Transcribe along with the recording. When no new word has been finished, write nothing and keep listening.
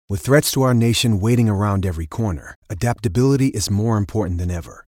With threats to our nation waiting around every corner, adaptability is more important than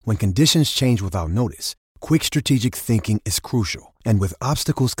ever. When conditions change without notice, quick strategic thinking is crucial. And with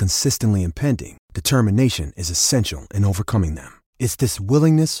obstacles consistently impending, determination is essential in overcoming them. It's this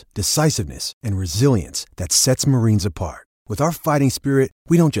willingness, decisiveness, and resilience that sets Marines apart. With our fighting spirit,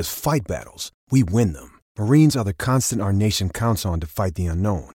 we don't just fight battles, we win them. Marines are the constant our nation counts on to fight the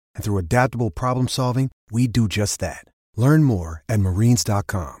unknown. And through adaptable problem solving, we do just that. Learn more at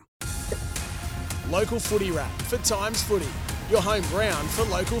marines.com. Local footy wrap for Times Footy. Your home ground for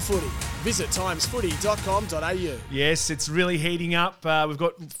local footy. Visit timesfooty.com.au. Yes, it's really heating up. We've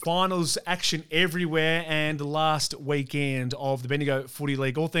got finals action everywhere and the last weekend of the Bendigo Footy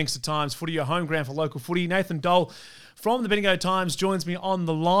League. All thanks to Times Footy, your home ground for local footy. Nathan Dole from the Bendigo Times joins me on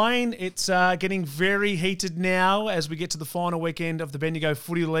the line. It's getting very heated now as we get to the final weekend of the Bendigo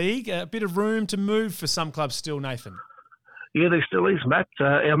Footy League. A bit of room to move for some clubs still, Nathan. Yeah, there still is, Matt.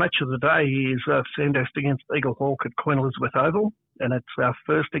 Our match of the day is Sandhurst against Eagle Hawk at Queen Elizabeth Oval, and it's our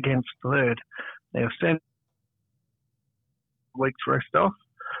first against third. Now, Sandhurst week's rest off,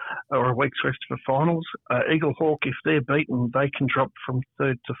 or a week's rest for finals. Eagle Hawk, if they're beaten, they can drop from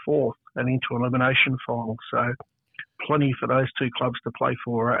third to fourth and into elimination final. So plenty for those two clubs to play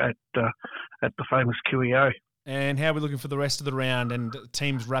for at the famous QEO. And how are we looking for the rest of the round and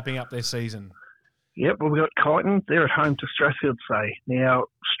teams wrapping up their season? Yep, well, we've got Kyneton. They're at home to Strathfield Say. Now,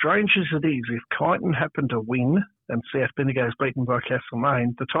 strange as it is, if Kyneton happen to win and South Bendigo is beaten by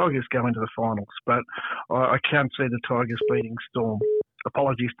Castlemaine, the Tigers go into the finals. But I can't see the Tigers beating Storm.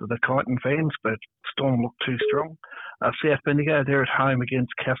 Apologies to the Kyneton fans, but Storm look too strong. South Bendigo, they're at home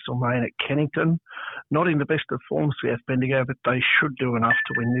against Castlemaine at Kennington. Not in the best of form, South Bendigo, but they should do enough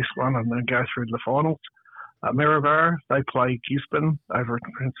to win this one and then go through to the finals. Maryborough, they play Gisborne over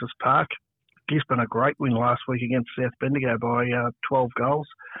at Princess Park. Gisborne a great win last week against South Bendigo by 12 goals.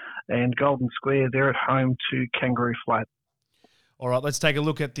 And Golden Square, they're at home to Kangaroo Flat. All right, let's take a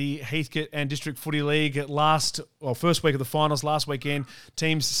look at the Heathcote and District Footy League. First week of the finals last weekend,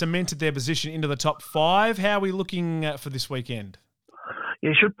 teams cemented their position into the top five. How are we looking for this weekend?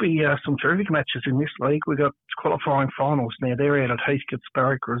 Yeah, should be some terrific matches in this league. We've got qualifying finals now. They're out at Heathcote's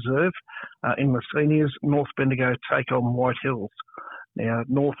Barrack Reserve. In the seniors, North Bendigo take on White Hills. Now,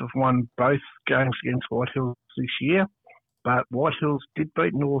 North have won both games against White Hills this year, but White Hills did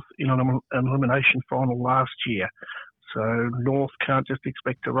beat North in an elimination final last year. So North can't just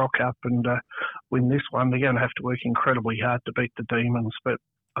expect to rock up and win this one. They're going to have to work incredibly hard to beat the Demons, but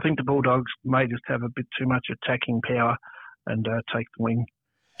I think the Bulldogs may just have a bit too much attacking power and take the win.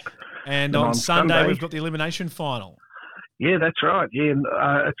 And on Sunday, we've got the elimination final. Yeah, that's right. Yeah,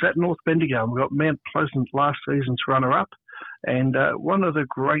 it's at North Bendigo. We've got Mount Pleasant, last season's runner-up. And one of the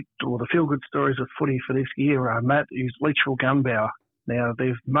the feel-good stories of footy for this year, Matt, is Leachville Gunbower. Now,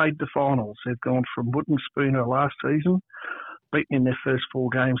 they've made the finals. They've gone from Wooden Spooner last season, beaten in their first 4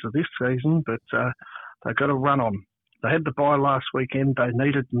 games of this season, but they've got a run on. They had the bye last weekend. They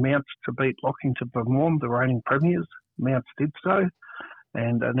needed Mounts to beat Lockington Vermont, the reigning premiers. Mounts did so.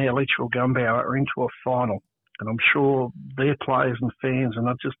 And now Leachville Gunbower are into a final. And I'm sure their players and fans are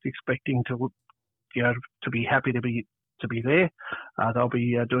not just expecting to be happy to be there. They'll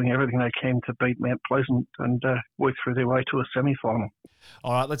be doing everything they can to beat Mount Pleasant and work through their way to a semi-final.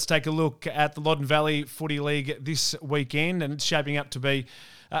 All right, let's take a look at the Loddon Valley Footy League this weekend, and it's shaping up to be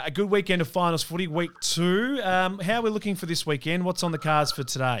a good weekend of finals footy, week 2. How are we looking for this weekend? What's on the cards for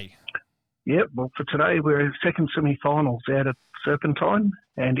today? Yep, well, for today, we're second semi-finals out at Serpentine,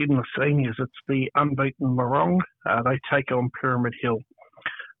 and in the seniors, it's the unbeaten Morong. They take on Pyramid Hill.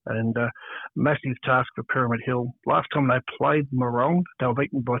 And massive task for Pyramid Hill. Last time they played Morong, they were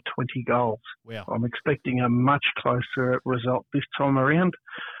beaten by 20 goals. Wow. I'm expecting a much closer result this time around,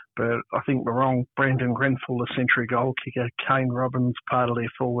 but I think Morong, Brandon Grenfell, the century goal kicker, Kane Robbins, part of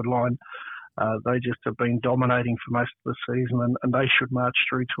their forward line, they just have been dominating for most of the season, and they should march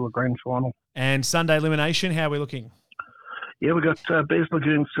through to a grand final. And Sunday elimination, how are we looking? Yeah, we've got Bears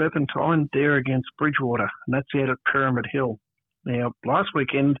Lagoon Serpentine there against Bridgewater, and that's out at Pyramid Hill. Now, last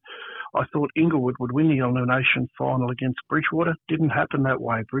weekend, I thought Inglewood would win the elimination final against Bridgewater. Didn't happen that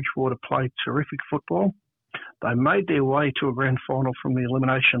way. Bridgewater played terrific football. They made their way to a grand final from the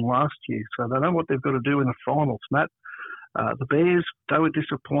elimination last year, so they know what they've got to do in the finals, Matt. The Bears, they were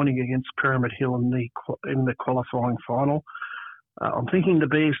disappointing against Pyramid Hill in the qualifying final. I'm thinking the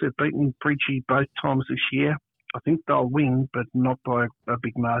Bears have beaten Bridgie both times this year. I think they'll win, but not by a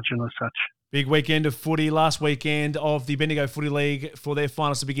big margin as such. Big weekend of footy, last weekend of the Bendigo Footy League for their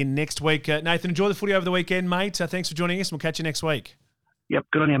finals to begin next week. Nathan, enjoy the footy over the weekend, mate. Thanks for joining us, and we'll catch you next week. Yep,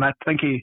 good on you, mate. Thank you.